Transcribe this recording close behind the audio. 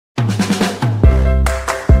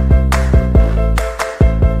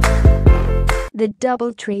The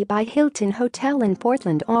DoubleTree by Hilton Hotel in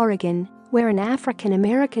Portland, Oregon, where an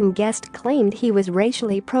African-American guest claimed he was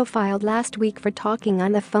racially profiled last week for talking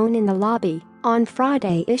on the phone in the lobby, on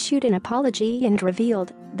Friday issued an apology and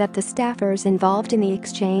revealed that the staffers involved in the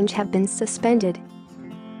exchange have been suspended.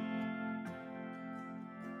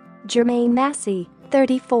 Massey,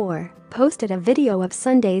 34, posted a video of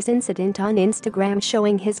Sunday's incident on Instagram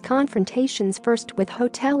showing his confrontations first with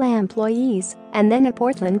hotel employees and then a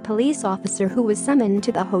Portland police officer who was summoned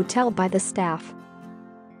to the hotel by the staff.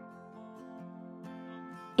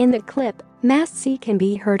 In the clip, Massey can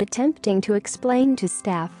be heard attempting to explain to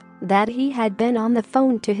staff that he had been on the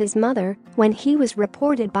phone to his mother when he was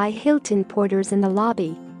reported by Hilton porters in the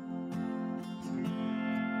lobby.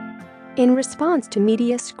 In response to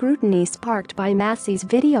media scrutiny sparked by Massey's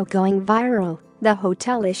video going viral, the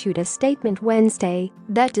hotel issued a statement Wednesday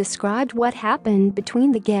that described what happened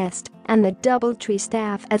between the guest and the DoubleTree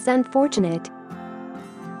staff as unfortunate.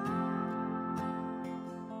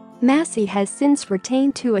 Massey has since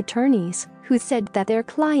retained two attorneys who said that their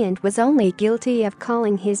client was only guilty of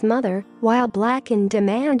calling his mother, while Black and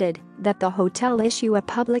demanded that the hotel issue a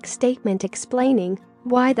public statement explaining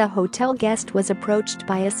why the hotel guest was approached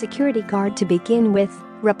by a security guard to begin with,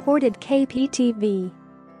 reported KPTV.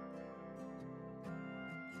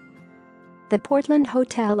 The Portland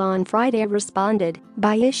hotel on Friday responded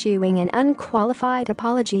by issuing an unqualified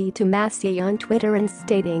apology to Massey on Twitter and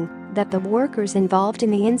stating that the workers involved in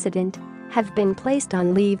the incident have been placed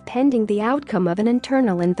on leave pending the outcome of an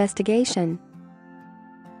internal investigation.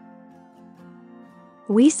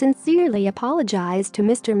 "We sincerely apologize to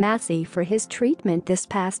Mr. Massey for his treatment this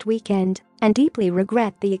past weekend and deeply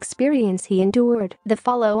regret the experience he endured," the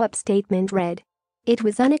follow-up statement read. "It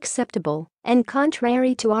was unacceptable and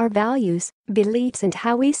contrary to our values, beliefs and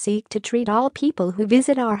how we seek to treat all people who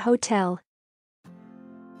visit our hotel.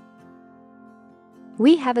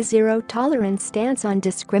 We have a zero-tolerance stance on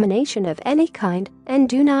discrimination of any kind and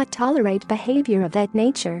do not tolerate behavior of that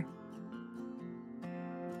nature.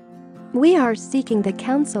 We are seeking the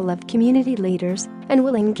counsel of community leaders and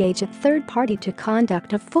will engage a third party to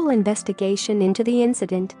conduct a full investigation into the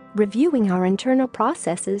incident, reviewing our internal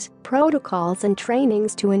processes, protocols and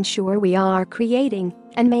trainings to ensure we are creating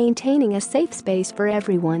and maintaining a safe space for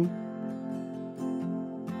everyone."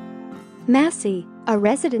 Massey, a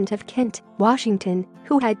resident of Kent, Washington,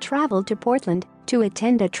 who had traveled to Portland to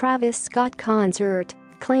attend a Travis Scott concert,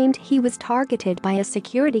 claimed he was targeted by a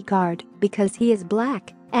security guard because he is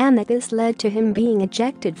Black, and that this led to him being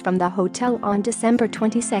ejected from the hotel on December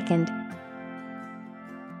 22.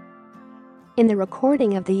 In the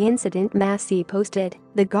recording of the incident Massey posted,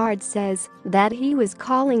 the guard says that he was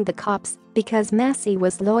calling the cops because Massey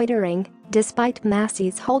was loitering, despite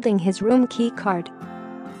Massey's holding his room key card.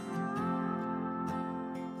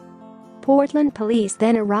 Portland police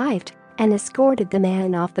then arrived and escorted the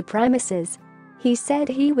man off the premises. He said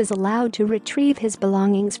he was allowed to retrieve his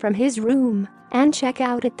belongings from his room and check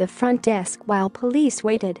out at the front desk while police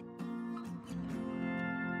waited.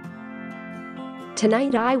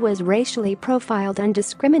 "Tonight I was racially profiled and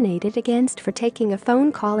discriminated against for taking a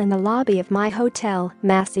phone call in the lobby of my hotel,"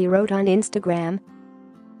 Massey wrote on Instagram.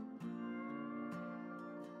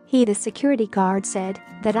 The security guard said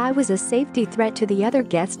that I was a safety threat to the other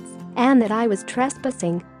guests and that I was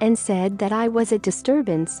trespassing, and said that I was a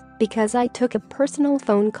disturbance because I took a personal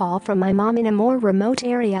phone call from my mom in a more remote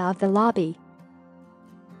area of the lobby.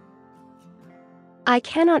 "I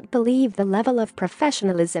cannot believe the level of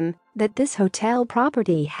professionalism that this hotel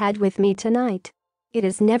property had with me tonight. It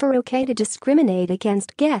is never okay to discriminate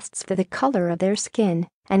against guests for the color of their skin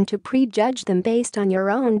and to prejudge them based on your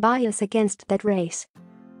own bias against that race."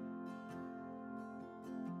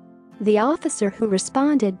 The officer who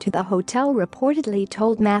responded to the hotel reportedly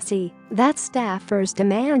told Massey that staffers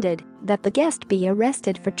demanded that the guest be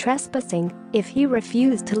arrested for trespassing if he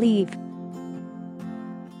refused to leave.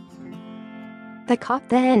 The cop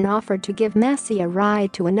then offered to give Massey a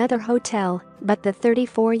ride to another hotel, but the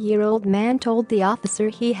 34-year-old man told the officer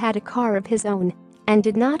he had a car of his own and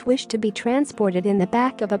did not wish to be transported in the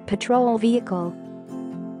back of a patrol vehicle.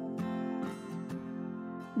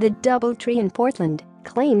 The DoubleTree in Portland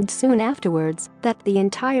claimed soon afterwards that the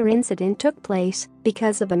entire incident took place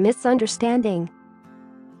because of a misunderstanding.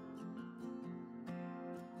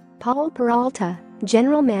 Paul Peralta,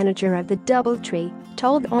 general manager of the DoubleTree,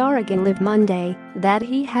 told Oregon Live Monday that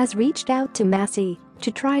he has reached out to Massey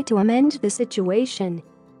to try to amend the situation.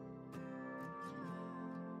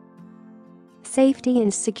 "Safety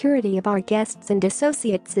and security of our guests and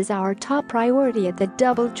associates is our top priority at the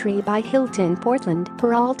DoubleTree by Hilton Portland,"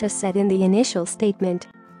 Peralta said in the initial statement.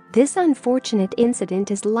 This unfortunate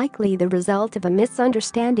incident is likely the result of a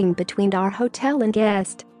misunderstanding between our hotel and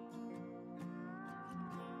guest.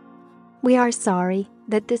 We are sorry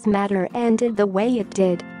that this matter ended the way it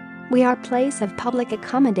did. We are a place of public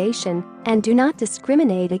accommodation and do not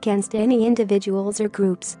discriminate against any individuals or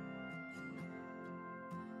groups.